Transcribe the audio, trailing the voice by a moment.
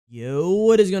Yo,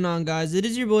 what is going on, guys? It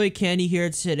is your boy Candy here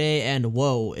today, and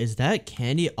whoa, is that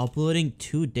Candy uploading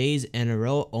 2 days in a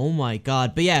row? Oh my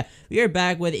god. But yeah, we are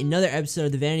back with another episode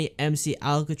of the VanityMC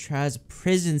Alcatraz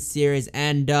prison series,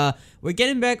 and we're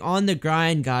getting back on the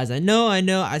grind, guys. I know,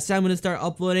 I said I'm gonna start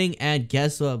uploading, and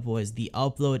guess what, boys? The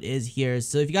upload is here.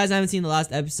 So if you guys haven't seen the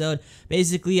last episode,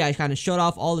 basically I kind of showed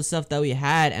off all the stuff that we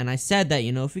had, and I said that,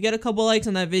 you know, if we get a couple likes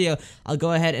on that video, I'll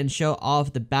go ahead and show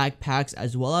off the backpacks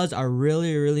as well as our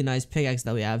really nice pickaxe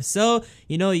that we have. So,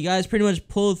 you know, you guys pretty much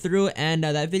pulled through, and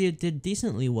that video did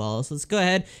decently well. So let's go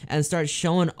ahead and start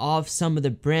showing off some of the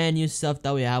brand new stuff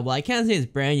that we have. Well, I can't say it's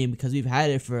brand new because we've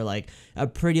had it for like a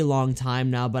pretty long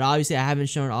time now, but obviously I haven't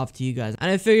shown it off to you guys.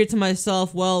 And I figured to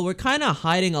myself, well, we're kind of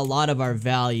hiding a lot of our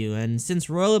value, and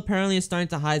since Royal apparently is starting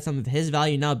to hide some of his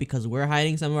value now because we're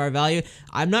hiding some of our value,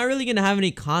 I'm not really gonna have any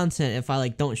content if I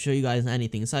like don't show you guys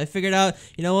anything. So I figured out,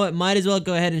 you know what, might as well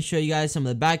go ahead and show you guys some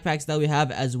of the backpacks that we have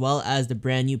as well as the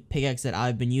brand new pickaxe that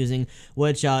I've been using,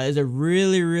 which is a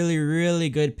really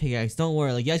good pickaxe. Don't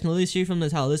worry, like you guys can really see from the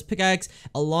title, this pickaxe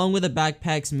along with the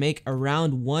backpacks make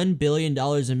around $1 billion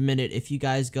a minute if you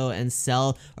guys go and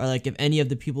sell, or like if any of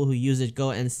the people who use it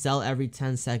go and sell every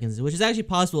 10 seconds, which is actually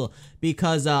possible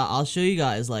because I'll show you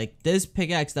guys, like this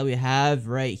pickaxe that we have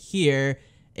right here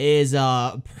is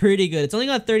pretty good. It's only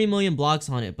got 30 million blocks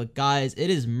on it, but guys, it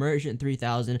is merchant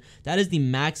 3000. That is the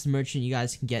max merchant you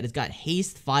guys can get. It's got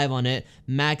haste 5 on it,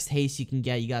 max haste you can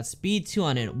get. You got speed 2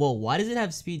 on it. Whoa, why does it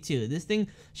have speed 2? This thing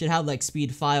should have like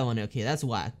speed 5 on it. Okay, that's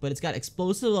whack. But it's got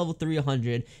explosive level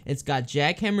 300. It's got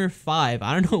jackhammer 5.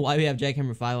 I don't know why we have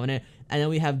jackhammer 5 on it. And then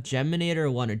we have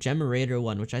Geminator 1 or Gemerator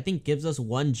 1, which I think gives us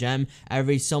 1 gem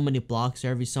every so many blocks or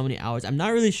every so many hours. I'm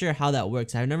not really sure how that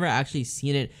works. I've never actually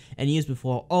seen it and used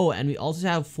before. Oh, and we also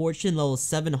have Fortune level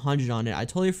 700 on it. I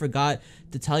totally forgot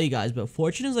to tell you guys, but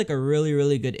Fortune is like a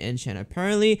really good enchant.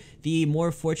 Apparently, the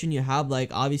more Fortune you have,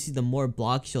 like obviously the more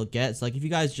blocks you'll get. So like if you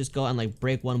guys just go and like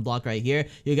break 1 block right here,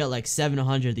 you'll get like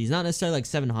 700 of these. Not necessarily like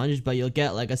 700, but you'll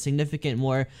get like a significant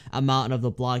more amount of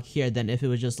the block here than if it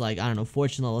was just like, I don't know,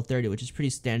 Fortune level 30, which is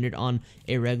pretty standard on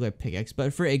a regular pickaxe.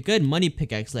 But for a good money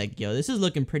pickaxe, like, yo, this is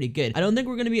looking pretty good. I don't think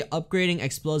we're gonna be upgrading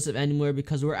explosive anymore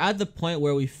because we're at the point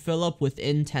where we fill up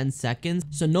within 10 seconds.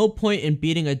 So no point in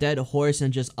beating a dead horse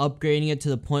and just upgrading it to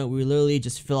the point where we literally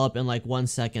just fill up in like 1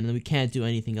 second and we can't do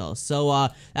anything else. So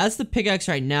that's the pickaxe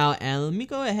right now, and let me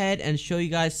go ahead and show you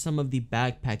guys some of the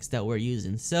backpacks that we're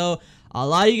using. So a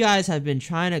lot of you guys have been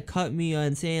trying to cut me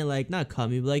on saying, like, not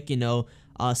cut me, but like, you know,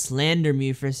 slander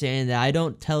me for saying that I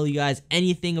don't tell you guys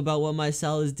anything about what my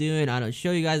cell is doing. I don't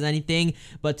show you guys anything,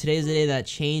 but today's the day that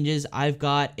changes. I've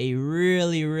got a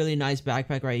really nice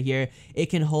backpack right here. It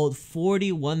can hold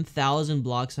 41,000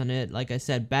 blocks on it. Like I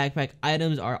said, backpack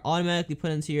items are automatically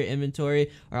put into your inventory,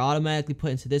 or automatically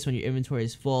put into this when your inventory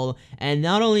is full. And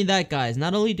not only that, guys,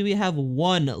 not only do we have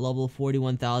one level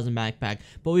 41,000 backpack,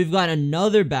 but we've got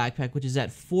another backpack which is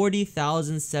at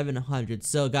 40,700.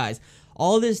 So guys,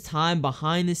 all this time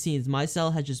behind the scenes, my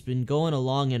cell has just been going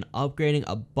along and upgrading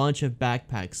a bunch of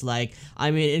backpacks. Like,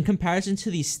 I mean, in comparison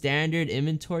to the standard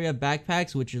inventory of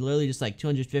backpacks, which are literally just like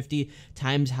 250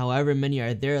 times however many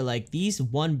are there, like these two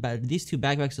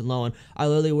backpacks alone are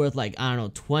literally worth like, I don't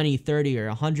know, 20, 30, or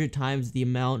 100 times the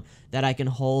amount that I can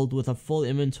hold with a full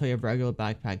inventory of regular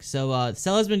backpacks. So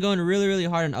Cell has been going really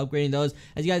hard on upgrading those.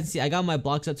 As you guys can see, I got my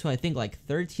blocks up to I think like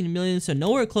 13 million, so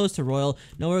nowhere close to Royal,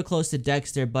 nowhere close to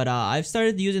Dexter, but I've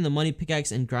started using the money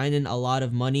pickaxe and grinding a lot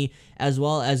of money, as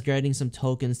well as getting some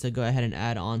tokens to go ahead and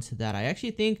add on to that. I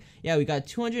actually think, yeah, we got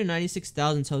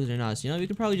 296,000 tokens right now, so you know, we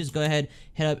could probably just go ahead,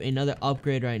 hit up another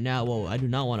upgrade right now. Whoa, I do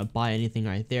not want to buy anything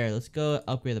right there. Let's go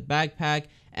upgrade the backpack,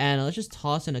 and let's just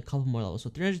toss in a couple more levels. So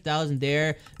 300,000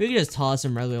 there. We can just toss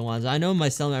some regular ones. I know my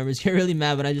cell members get really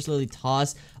mad, but I just literally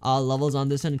toss levels on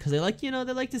this one because they like, you know,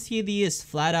 they like to see these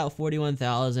flat out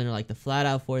 41,000 or like the flat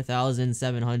out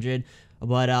 4,700.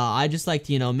 But I just like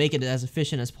to, you know, make it as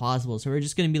efficient as possible. So we're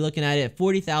just going to be looking at it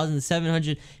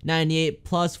 40,798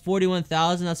 plus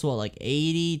 41,000. That's what, like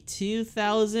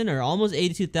 82,000 or almost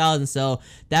 82,000. So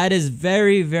that is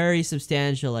very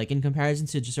substantial. Like in comparison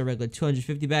to just a regular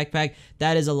 250 backpack,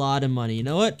 that is a lot of money. You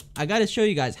know what? I got to show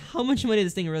you guys how much money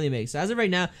this thing really makes. So as of right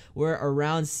now, we're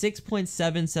around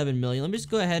 6.77 million. Let me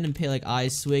just go ahead and pay like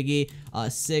iSwiggy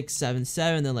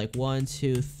 677, then like 1,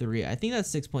 2, 3. I think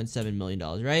that's $6.7 million,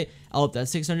 right? Oh,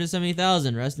 that's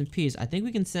 670,000. Rest in peace. I think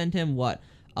we can send him what?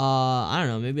 I don't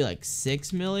know, maybe like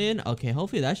 6 million. Okay,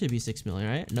 hopefully that should be 6 million,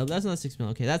 right? No, that's not 6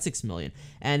 million. Okay, that's 6 million.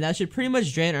 And that should pretty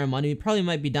much drain our money. We probably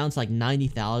might be down to like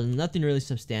 90,000. Nothing really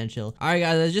substantial. Alright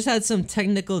guys, I just had some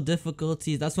technical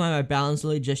difficulties. That's why my balance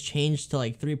really just changed to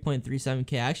like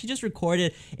 3.37k. I actually just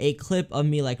recorded a clip of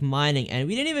me like mining, and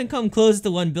we didn't even come close to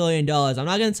 $1 billion. I'm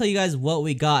not gonna tell you guys what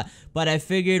we got, but I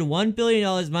figured $1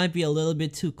 billion might be a little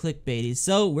bit too clickbaity.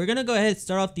 So we're gonna go ahead and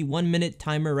start off the 1-minute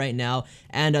timer right now,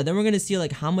 and then we're gonna see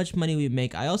like how much money we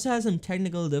make. I also had some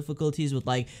technical difficulties with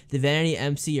like the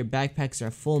VanityMC your backpacks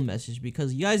are full message,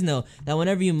 because you guys know that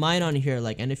whenever you mine on here,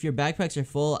 like, and if your backpacks are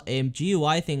full, a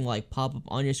GUI thing will like pop up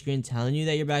on your screen telling you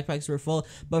that your backpacks were full,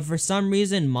 but for some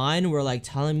reason mine were like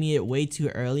telling me it way too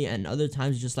early, and other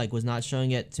times just like was not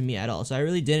showing it to me at all. So I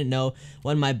really didn't know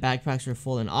when my backpacks were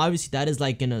full, and obviously that is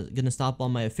like gonna stop all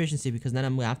my efficiency, because then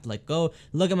I'm gonna have to like go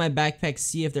look at my backpacks,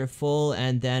 see if they're full,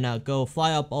 and then go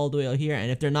fly up all the way out here, and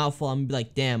if they're not full, I'm gonna be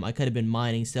like, damn, I could have been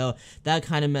mining. So that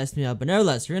kind of messed me up. But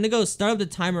nevertheless, we're gonna go start up the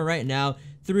timer right now.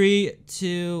 3,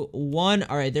 2, 1.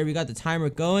 All right, there we got the timer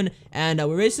going, and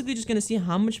we're basically just gonna see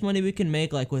how much money we can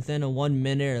make like within a 1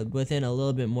 minute, or within a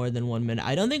little bit more than 1 minute.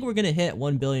 I don't think we're gonna hit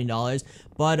 $1 billion,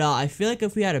 but I feel like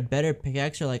if we had a better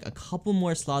pickaxe or like a couple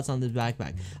more slots on this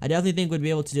backpack, I definitely think we'd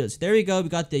be able to do it. So there we go. We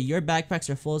got the your backpacks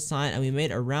are full sign, and we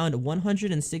made around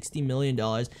 $160 million,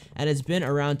 and it's been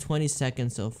around 20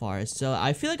 seconds so far. So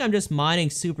I feel like I'm just mining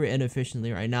super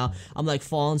inefficiently right now. I'm like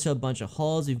falling into a bunch of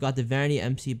holes. We've got the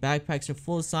VanityMC backpacks are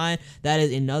full sign. That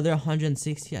is another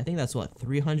 160. I think that's what,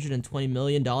 $320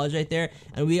 million right there,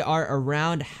 and we are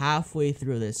around halfway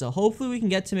through this. So hopefully we can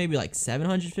get to maybe like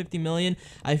 750 million.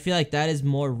 I feel like that is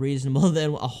more reasonable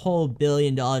than a whole $1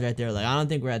 billion right there. Like, I don't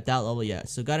think we're at that level yet.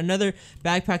 So got another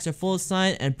backpacks are full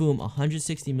sign, and boom,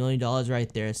 $160 million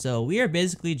right there. So we are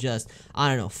basically just, I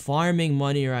don't know, farming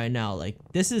money right now. Like,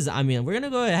 this is, I mean, we're gonna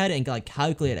go ahead and like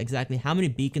calculate exactly how many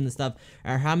beacons and stuff,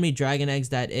 or how many dragon eggs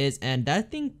that is, and I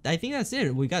think that's it.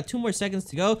 We got 2 more seconds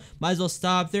to go. Might as well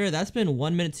stop there. That's been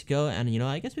 1 minute to go, and you know,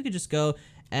 I guess we could just go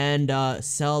and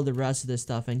sell the rest of this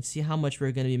stuff and see how much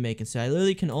we're gonna be making. So I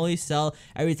literally can only sell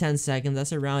every 10 seconds.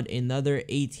 That's around another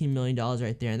 $18 million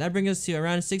right there, and that brings us to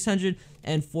around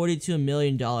 $642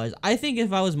 million. I think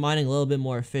if I was mining a little bit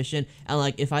more efficient, and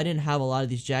like if I didn't have a lot of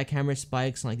these jackhammer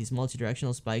spikes and like these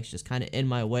multi-directional spikes just kind of in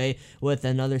my way with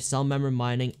another cell member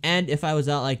mining, and if I was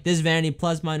out like this Vanity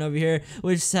Plus mine over here,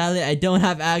 which sadly I don't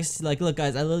have access to. Like, look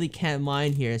guys, I literally can't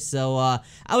mine here. So I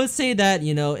would say that,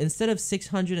 you know, instead of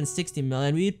 660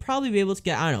 million, we'd probably be able to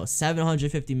get, I don't know,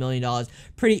 $750 million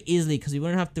pretty easily, because we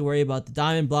wouldn't have to worry about the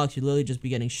diamond blocks. You'd literally just be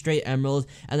getting straight emeralds,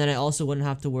 and then I also wouldn't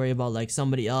have to worry about like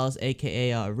somebody else,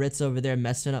 aka Ritz over there,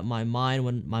 messing up my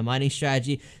mining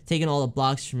strategy, taking all the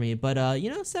blocks from me. But you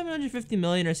know, 750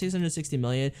 million or 660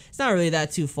 million, it's not really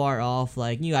that too far off.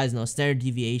 Like, you guys know, standard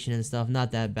deviation and stuff,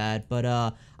 not that bad. But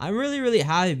I'm really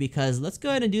happy, because let's go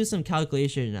ahead and do some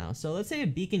calculation now. So let's say a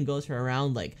beacon goes for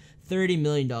around like $30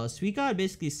 million. So we got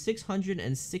basically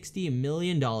 $660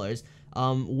 million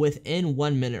within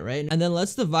 1 minute, right? And then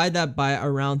let's divide that by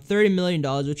around $30 million,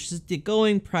 which is the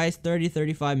going price,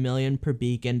 35 million per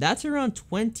beacon. That's around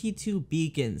 22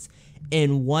 beacons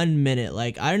in 1 minute.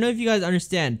 Like, I don't know if you guys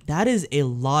understand, that is a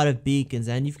lot of beacons.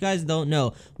 And if you guys don't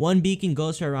know, one beacon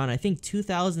goes for around, I think,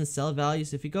 2,000 cell value.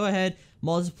 So if you go ahead,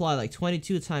 multiply like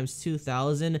 22 times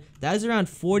 2,000, that is around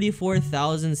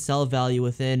 44,000 cell value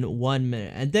within 1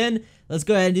 minute. And then let's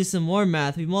go ahead and do some more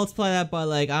math. We multiply that by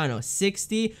like, I don't know,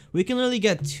 60. We can literally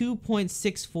get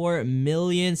 2.64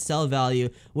 million cell value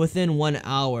within 1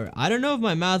 hour. I don't know if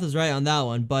my math is right on that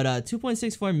one, but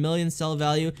 2.64 million cell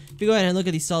value. If you go ahead and look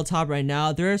at the cell top right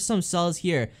now, there are some cells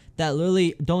here that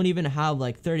literally don't even have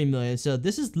like 30 million. So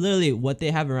this is literally what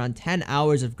they have around 10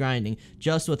 hours of grinding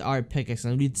just with our pickaxe,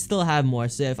 and we'd still have more.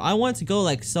 So if I wanted to go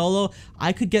like solo,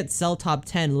 I could get cell top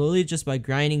 10 literally just by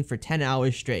grinding for 10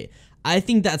 hours straight. I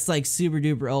think that's like super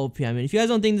duper OP. I mean, if you guys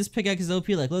don't think this pickaxe is OP,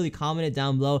 like literally comment it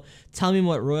down below. Tell me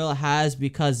what Royal has,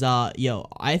 because yo,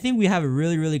 I think we have a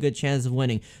really good chance of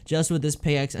winning just with this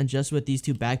pickaxe and just with these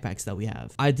 2 backpacks that we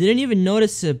have. I didn't even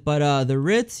notice it, but the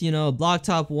Ritz, you know, block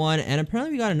top 1, and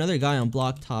apparently we got another guy on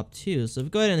block top 2. So if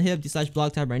you go ahead and hit up the slash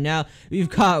block top right now, we've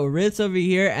got Ritz over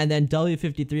here, and then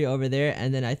W53 over there,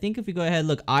 and then I think if we go ahead,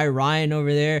 look, Ryan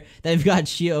over there, then we've got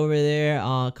Chia over there,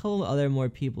 a couple other more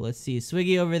people. Let's see,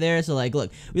 Swiggy over there. So So like,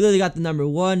 look, we literally got the number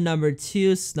 1, number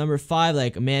 2, number 5.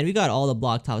 Like, man, we got all the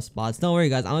block top spots. Don't worry,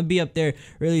 guys, I'm gonna be up there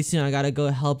really soon. I gotta go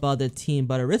help out the team.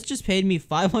 But Risk just paid me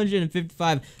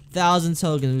 555,000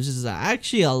 tokens, which is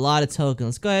actually a lot of tokens.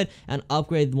 Let's go ahead and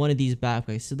upgrade one of these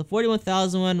backpacks. So the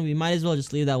 41,000 one, we might as well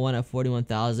just leave that one at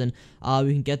 41,000.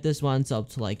 We can get this one up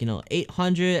to like,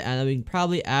 800, and then we can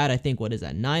probably add, I think, what is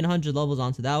that, 900 levels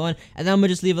onto that one, and then I'm gonna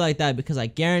just leave it like that, because I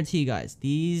guarantee you guys,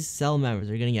 these cell members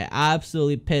are gonna get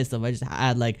absolutely pissed if I just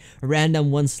add like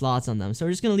random 1 slots on them. So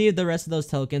we're just gonna leave the rest of those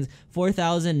tokens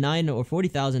 4,900 or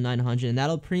 40,900, and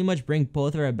that'll pretty much bring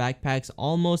both of our backpacks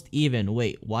almost even.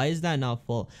 Wait, why is that not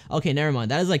full? Okay, never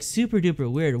mind. That is like super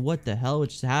duper weird. What the hell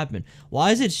just happened? Why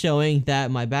is it showing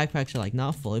that my backpacks are like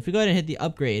not full? If we go ahead and hit the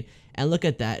upgrade and look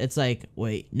at that, it's like,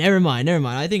 wait, never mind.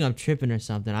 I think I'm tripping or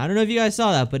something. I don't know if you guys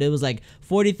saw that, but it was like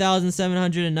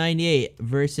 40,798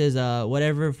 versus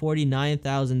whatever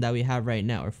 49,000 that we have right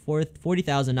now, or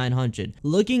 40,900.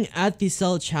 Looking at the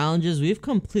cell challenges, we've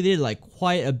completed like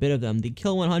quite a bit of them. The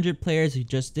kill 100 players, we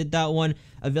just did that one,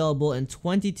 available in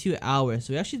 22 hours.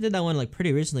 So we actually did that one like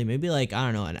pretty recently, maybe like, I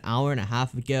don't know, an hour and a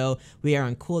half ago. We are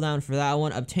on cooldown for that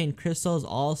one. Obtain crystals,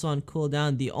 also on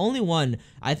cooldown. The only one,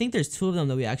 I think there's 2 of them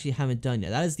that we actually haven't done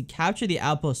yet. That is the capture the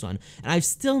outpost one, and I've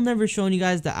still never shown you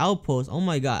guys the outpost. Oh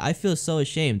my god, I feel so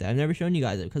ashamed that I've never shown you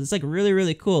guys it, because it's like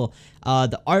really cool.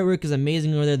 The artwork is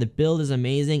amazing over there, the build is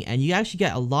amazing, and you actually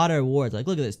get a lot of rewards. Like,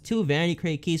 look at this, 2 vanity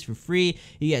crate keys for free,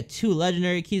 you get 2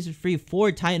 legendary keys for free,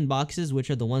 4 titan boxes, which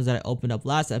are the ones that I opened up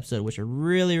last episode, which are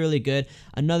really good.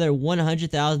 Another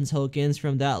 100,000 tokens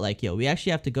from that. Like, yo, we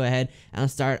actually have to go ahead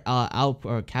and start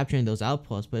capturing those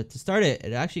outposts. But to start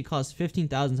it actually costs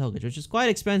 15,000 tokens, which is quite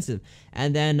expensive.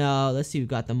 And then let's see, we've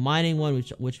got the mining one,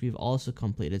 which we've also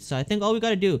completed. So I think all we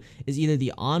gotta do is either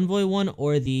the envoy one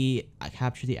or the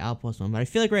capture the outpost one. But I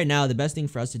feel like right now the best thing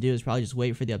for us to do is probably just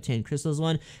wait for the obtain crystals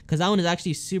one, because that one is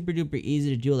actually super duper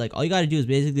easy to do. Like, all you gotta do is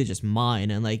basically just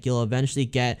mine, and like you'll eventually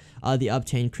get the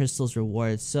obtain crystals rewards.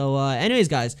 So anyways,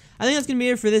 guys, I think that's gonna be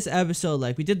it for this episode.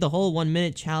 Like, we did the whole 1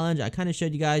 minute challenge. I kind of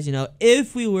showed you guys,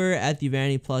 if we were at the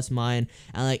Vanity Plus mine,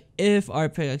 and like if our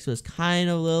pickaxe was kind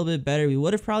of a little bit better, we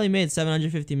would have probably made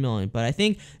 750 million. But I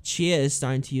think Chia is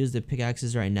starting to use the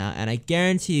pickaxes right now, and I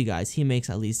guarantee you guys he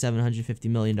makes at least $750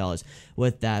 million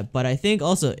with that. But I think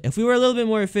also if we were a little bit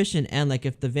more efficient, and like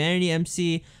if the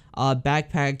VanityMC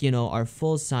backpack, our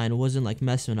full sign wasn't like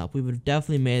messing up, we would have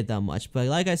definitely made that much. But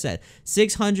like I said,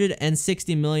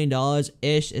 $660 million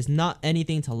ish is not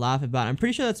anything to laugh about. I'm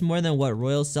pretty sure that's more than what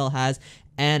Royal Cell has,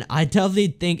 and I definitely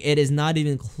think it is not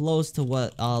even close to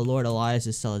what Lord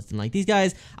Elias's cell is doing. Like, these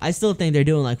guys, I still think they're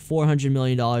doing like $400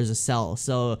 million a cell.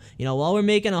 So, while we're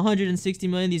making 160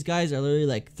 million, these guys are literally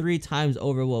like 3 times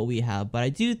over what we have. But I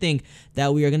do think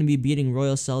that we are going to be beating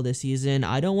Royal Cell this season.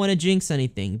 I don't want to jinx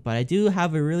anything, but I do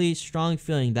have a really strong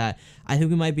feeling that I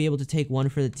think we might be able to take one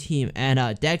for the team. And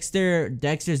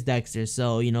Dexter's Dexter.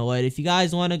 So, you know what? If you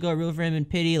guys want to go root for him in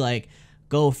pity, like,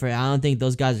 go for it. I don't think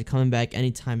those guys are coming back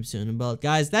anytime soon. But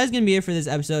guys, that's gonna be it for this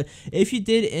episode. If you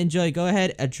did enjoy, go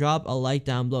ahead and drop a like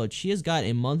down below. She has got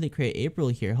a monthly crate April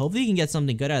here. Hopefully you can get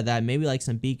something good out of that, maybe like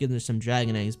some beacons or some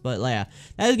dragon eggs. But yeah,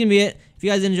 that is gonna be it. If you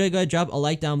guys enjoyed, go ahead, drop a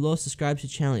like down below, subscribe to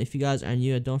the channel if you guys are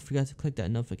new, and don't forget to click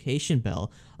that notification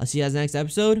bell. I'll see you guys next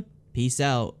episode. Peace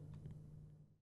out.